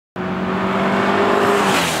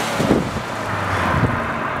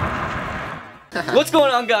What's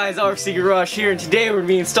going on, guys? RC Rush here, and today we're going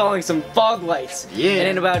to be installing some fog lights. Yeah. And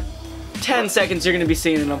in about 10 seconds, you're going to be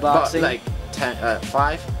seeing an unboxing. But like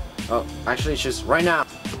 5? Oh, actually, it's just right now.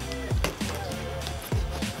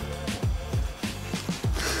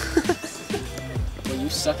 Well, you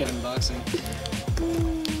suck at unboxing.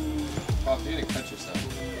 Oh, you're gonna cut yourself.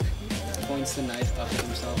 Points the knife up at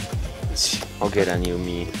himself. I'll get on you,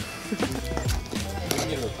 me.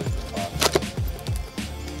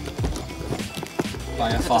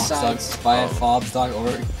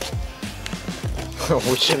 Buyafobs.org.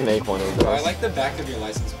 We should make one of those. I like the back of your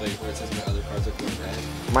license plate where it says my other cars are going red.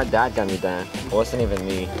 My dad got me that. It wasn't even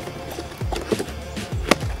me.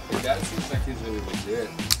 Your dad seems like he's really legit.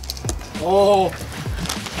 Oh!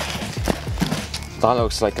 That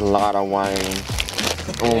looks like a lot of wiring.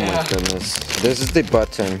 Oh my goodness. This is the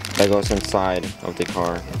button that goes inside of the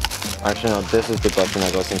car. Actually, no, this is the button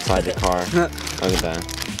that goes inside the car. Look at that.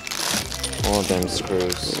 All them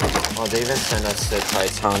screws. Oh, they even sent us the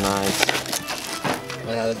ties. How nice.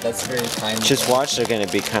 Yeah, that's very kind. Just watch, they're gonna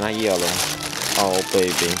be kind of yellow. Oh,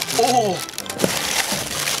 baby. Oh!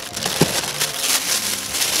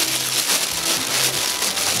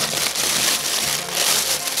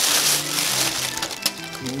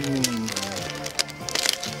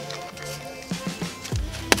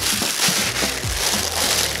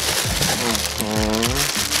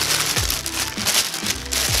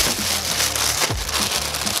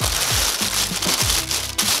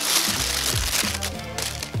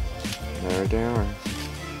 There they are.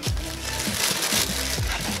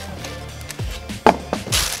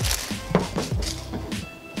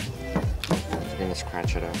 I'm gonna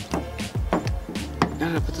scratch it out.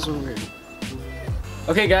 No, put this one over here.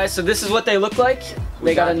 Okay, guys, so this is what they look like.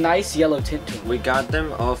 They got a nice yellow tint to them. We got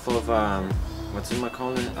them off of what's it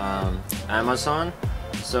called? Amazon.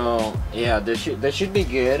 So yeah, they should be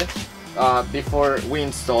good. Before we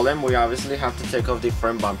install them, we obviously have to take off the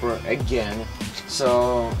front bumper again.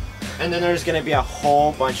 So, and then there's gonna be a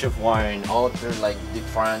whole bunch of wiring all through like the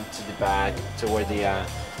front to the back to where the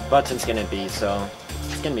button's gonna be. So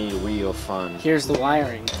it's gonna be real fun. Here's the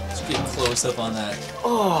wiring. Let's get close up on that.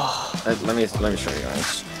 Oh! Let me show you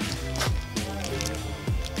guys.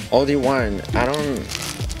 All the wiring. I don't.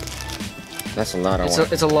 That's a lot of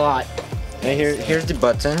wiring. It's a lot. And here's the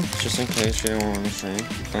button, just in case you don't want to see.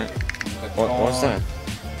 What's that?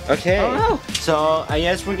 Okay, so I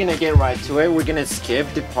guess we're gonna get right to it. We're gonna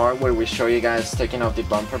skip the part where we show you guys taking off the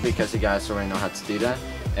bumper because you guys already know how to do that,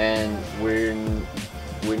 and we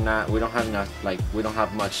don't have enough, like we don't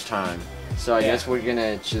have much time. So I guess we're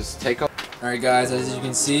gonna just take off. All right, guys. As you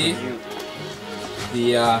can see,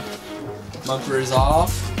 the bumper is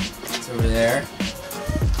off. It's over there.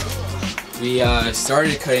 We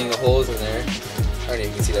started cutting the holes in there. I don't know if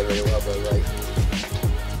you can see that very well, but like,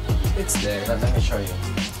 it's there. Let me show you.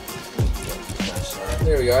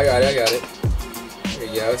 There we go, I got it. There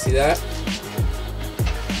you go, see that?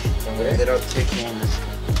 And we ended up taking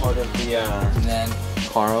part of the And then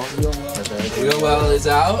car off. wheel well is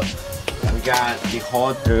out. We got the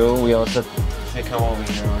hole through. We also took out over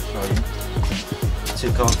here. I'll show you.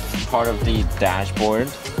 Took off part of the dashboard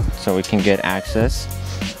so we can get access.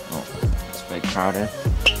 Oh, it's very crowded.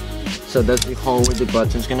 So that's the hole where the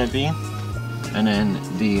button's gonna be, and then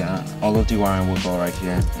the all of the wiring will go right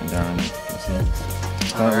here and down. You can see.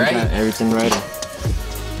 So we got everything ready.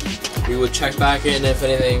 We will check back in if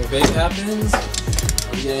anything big happens.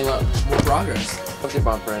 We're getting a lot more progress. Put the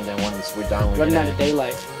bumper, and then once we're done, we're Running gonna, out of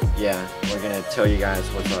daylight. yeah, we're gonna tell you guys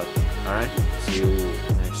what's up. All right. See you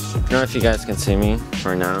next. I don't know if you guys can see me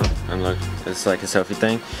right now, and look, it's like a selfie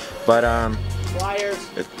thing, but Wires.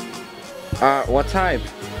 what type?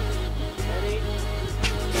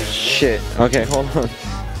 Shit. Okay, hold on.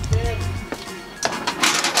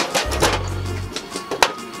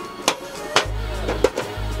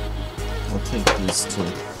 I'll take these two.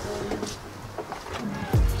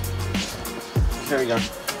 Here we go. I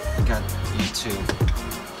got you two.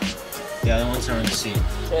 The other ones are on the seat.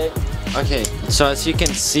 Okay. Okay, so as you can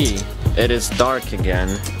see, it is dark again.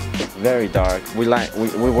 Very dark. We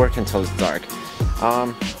work until it's dark.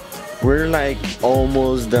 We're like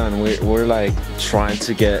almost done. We're like trying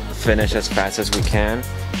to get finished as fast as we can.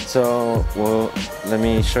 So, well, let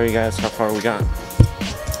me show you guys how far we got.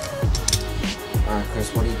 Alright,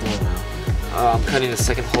 Chris, what are you doing now? I'm cutting the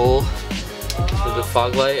second hole for the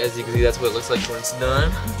fog light. As you can see, that's what it looks like when it's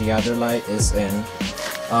done. The other light is in.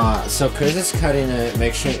 So Chris is cutting it,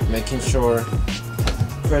 making sure.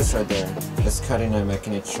 Chris right there is cutting it,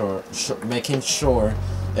 making sure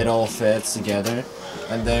it all fits together.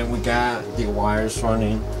 And then we got the wires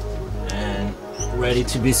running and ready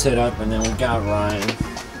to be set up. And then we got Ryan.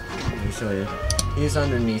 Let me show you. he's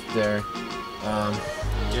underneath there,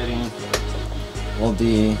 getting all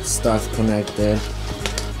the stuff connected.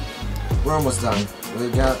 We're almost done. We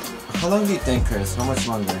got. How long do you think, Chris? How much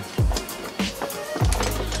longer?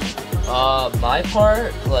 My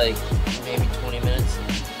part, like maybe 20 minutes.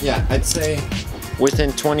 Yeah, I'd say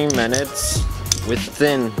within 20 minutes.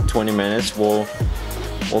 Within 20 minutes, we'll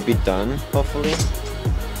be done, hopefully.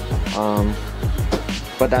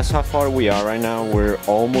 But that's how far we are right now. We're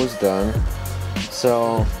almost done.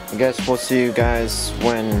 So I guess we'll see you guys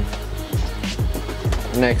when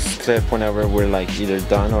next clip, whenever we're like either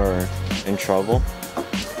done or in trouble.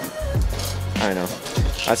 I don't know.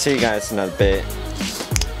 I'll see you guys in a bit.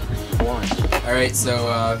 Alright,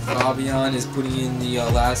 so Fabian is putting in the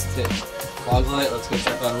last fog light. Let's go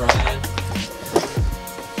check on Ryan.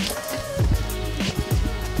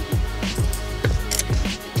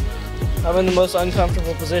 I'm in the most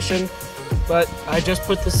uncomfortable position, but I just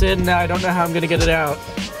put this in. Now I don't know how I'm gonna get it out.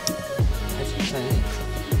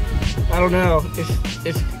 I don't know.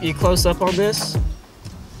 If you close up on this,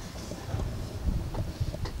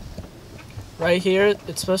 right here,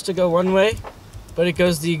 it's supposed to go one way, but it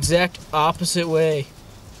goes the exact opposite way.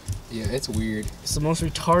 Yeah, it's weird. It's the most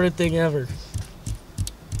retarded thing ever.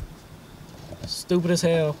 Stupid as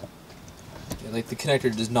hell. Yeah, like the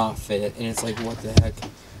connector does not fit, and it's like, what the heck?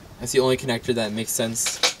 That's the only connector that makes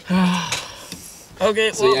sense.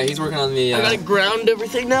 Okay, so well, yeah, he's working on the. I gotta ground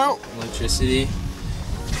everything now. Electricity.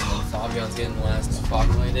 And Fabian's getting the last fog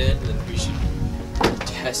light in, and then we should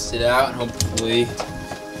test it out, and hopefully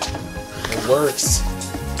it works.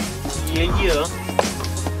 Yeah.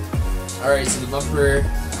 All right, so the bumper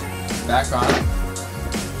back on.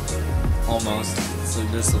 Almost. So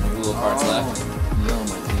there's some little parts left. Yo,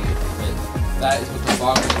 my dude. That is what the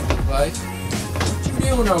fog lights look like. What you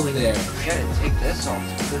doing over there? You gotta take this off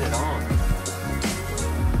to put it on.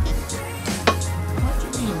 What you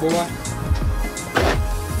mean, boy?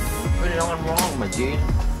 Put it on wrong, my dude.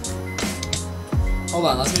 Hold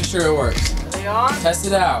on, let's make sure it works. Are they on? Test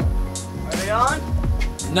it out. Are they on?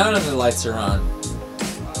 None of the lights are on.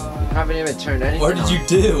 You haven't even turned anything What did on. you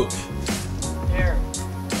do? Here.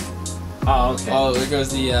 Oh, okay. Oh, there goes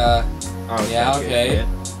the, Okay, yeah, okay.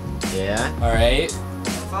 Good. Yeah. Alright.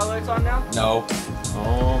 Fog lights on now? No.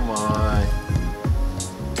 Oh my.